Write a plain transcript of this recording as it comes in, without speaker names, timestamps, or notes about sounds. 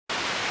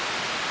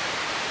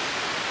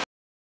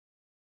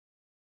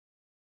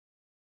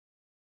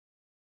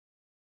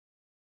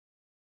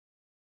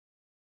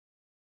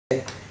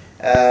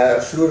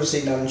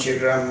Fluorescein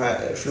angiogram.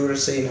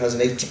 Fluorescein has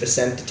an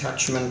 80%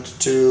 attachment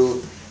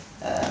to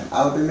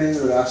albumin,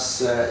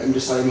 whereas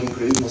indocyanine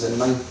green has a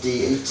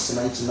 98 to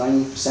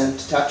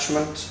 99%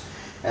 attachment.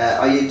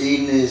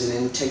 Iodine is an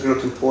integral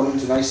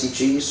component in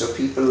ICG, so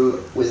people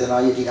with an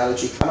iodine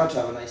allergy cannot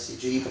have an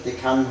ICG, but they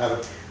can have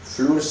a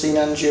fluorescein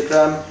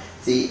angiogram.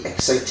 The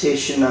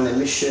excitation and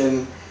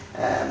emission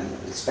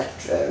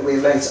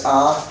wavelengths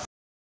are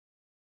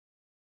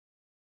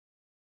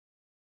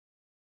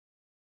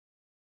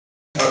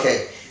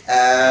okay.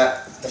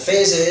 The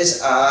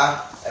phases are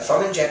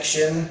from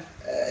injection,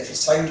 if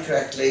it's timed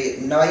correctly,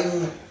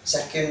 9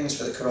 seconds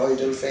for the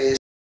choroidal phase,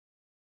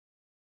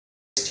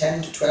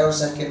 10 to 12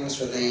 seconds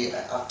for the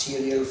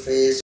arterial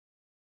phase,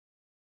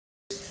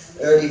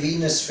 early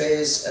venous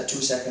phase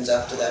 2 seconds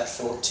after that,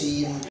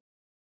 14,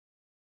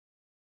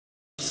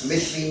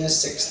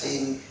 mid-venous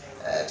 16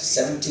 to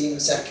 17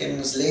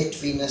 seconds, late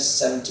venous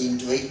 17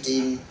 to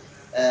 18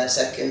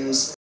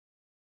 seconds.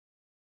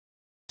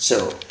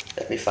 So,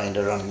 let me find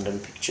a random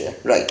picture.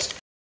 Right.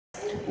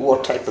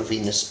 What type of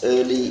venous?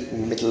 Early,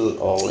 middle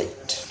or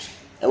late?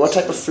 And what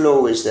type of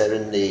flow is there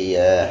in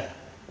the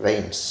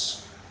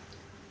veins?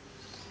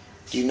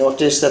 Do you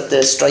notice that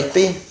they're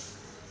stripy?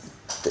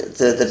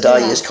 The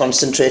dye is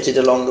concentrated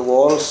along the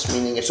walls,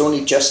 meaning it's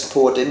only just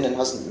poured in and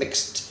hasn't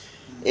mixed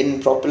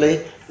in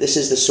properly. This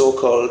is the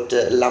so-called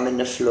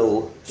laminar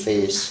flow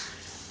phase.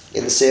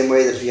 In the same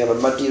way that if you have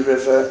a muddy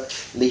river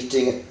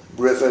meeting a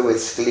river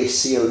with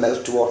glacial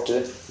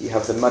meltwater, you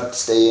have the mud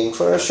staying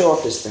for a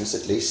short distance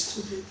at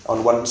least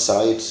on one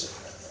side,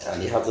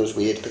 and you have those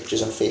weird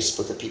pictures on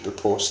Facebook that people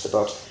post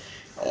about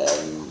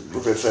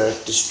river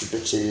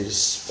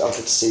distributors out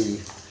at sea.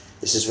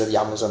 This is where the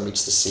Amazon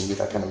meets the sea,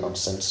 that kind of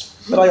nonsense.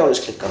 But I always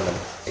click on them.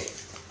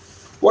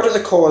 What are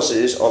the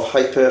causes of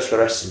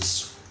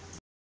hyperfluorescence?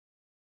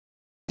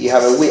 You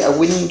have a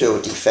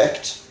window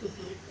defect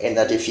in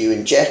that if you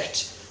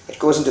inject, it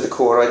goes into the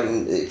choroid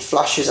and it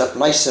flashes up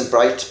nice and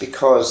bright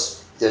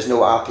because there's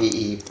no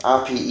RPE.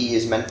 RPE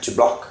is meant to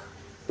block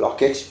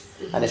it,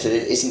 and if it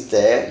isn't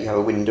there, you have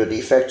a window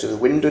defect. So the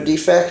window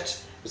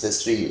defect, because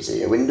there's three, you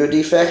see, a window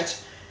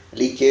defect,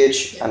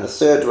 leakage, and the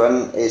third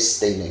one is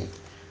staining,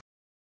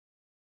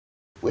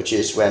 which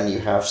is when you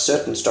have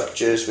certain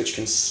structures which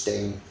can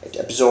stain. It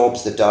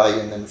absorbs the dye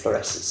and then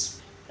fluoresces.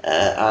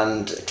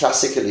 And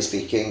classically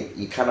speaking,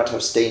 you cannot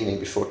have staining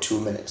before 2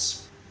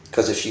 minutes,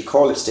 because if you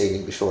call it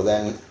staining before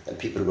then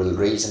people will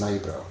raise an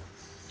eyebrow.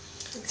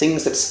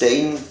 Things that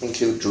stain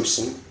include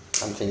drusen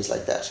and things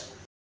like that.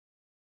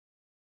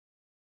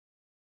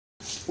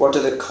 What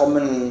are the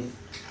common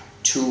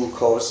 2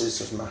 causes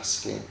of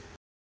masking?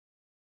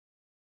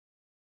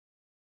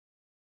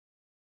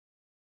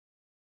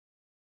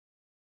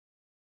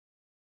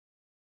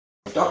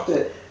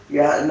 Doctor,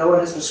 no one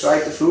has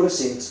prescribed the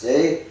fluorescein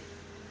today.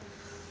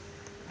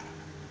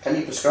 Can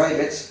you prescribe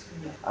it?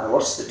 And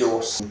what's the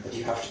dose that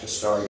you have to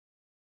prescribe?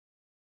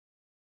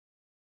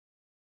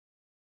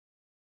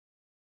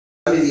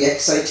 The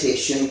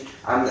excitation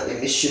and the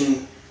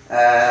emission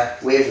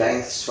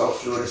wavelengths for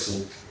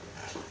fluorescein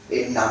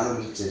in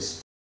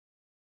nanometers.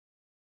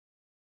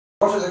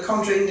 What are the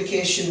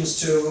contraindications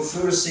to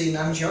fluorescein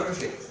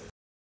angiography?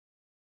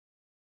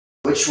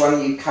 Which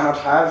one you cannot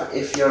have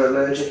if you're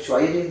allergic to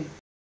iodine?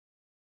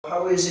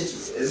 How is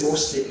it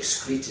mostly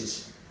excreted?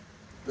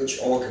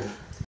 Which organ?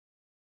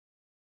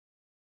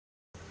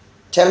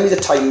 Tell me the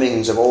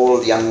timings of all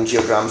the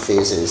angiogram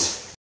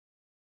phases.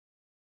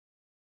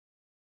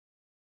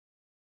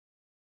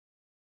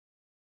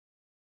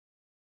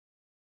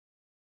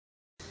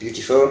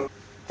 Beautiful.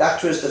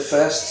 That was the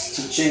first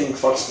teaching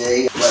for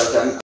today. Well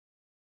done.